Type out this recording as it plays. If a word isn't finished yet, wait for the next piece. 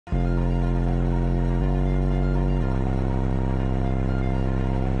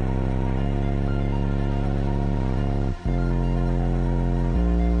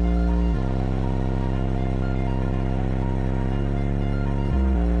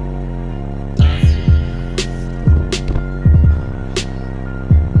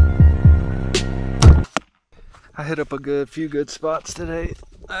hit up a few good spots today.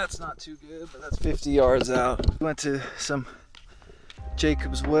 That's not too good, but that's 50 yards out. Went to some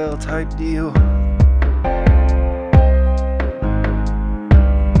Jacob's Well type deal.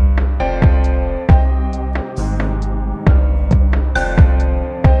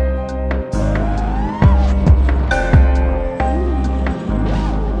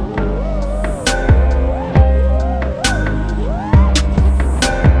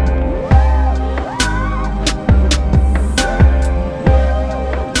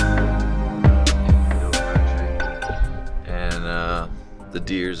 The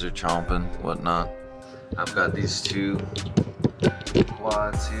deers are chomping, whatnot. I've got these two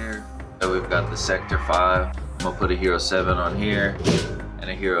quads here. We've got the Sector 5. I'm gonna put a Hero 7 on here and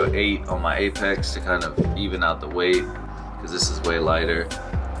a Hero 8 on my Apex to kind of even out the weight, because this is way lighter.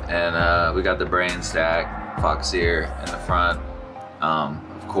 And we got the Brain Stack Fox Ear in the front.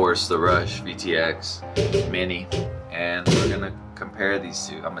 Of course, the Rush VTX Mini. And we're gonna compare these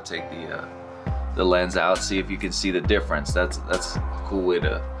two. I'm gonna take the lens out, see if you can see the difference. That's a cool way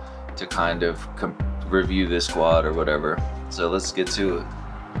to kind of review this quad or whatever. So let's get to it.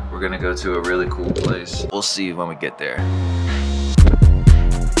 We're gonna go to a really cool place. We'll see when we get there.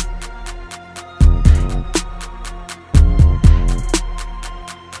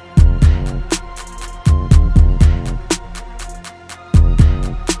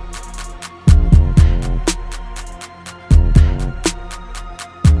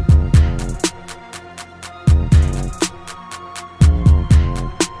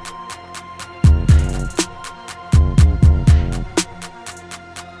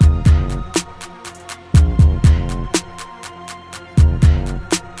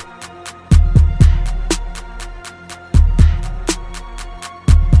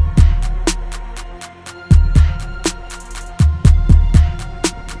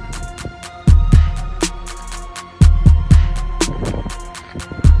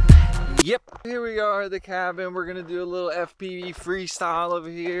 Yep, here we are at the cabin. We're gonna do a little FPV freestyle over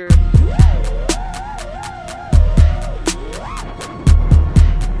here.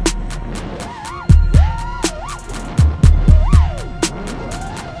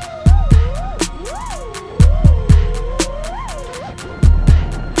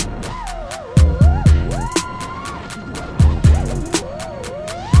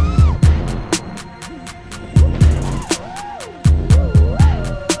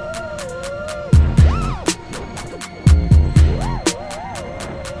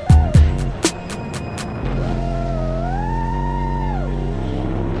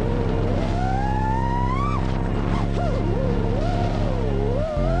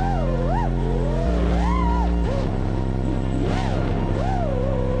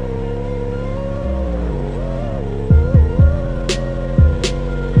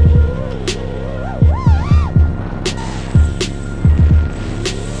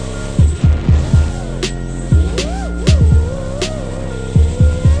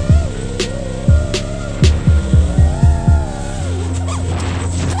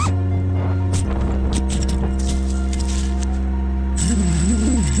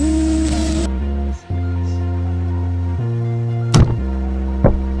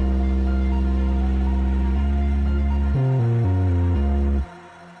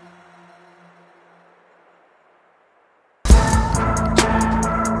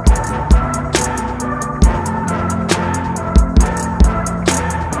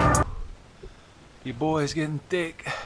 Your boy's getting thick.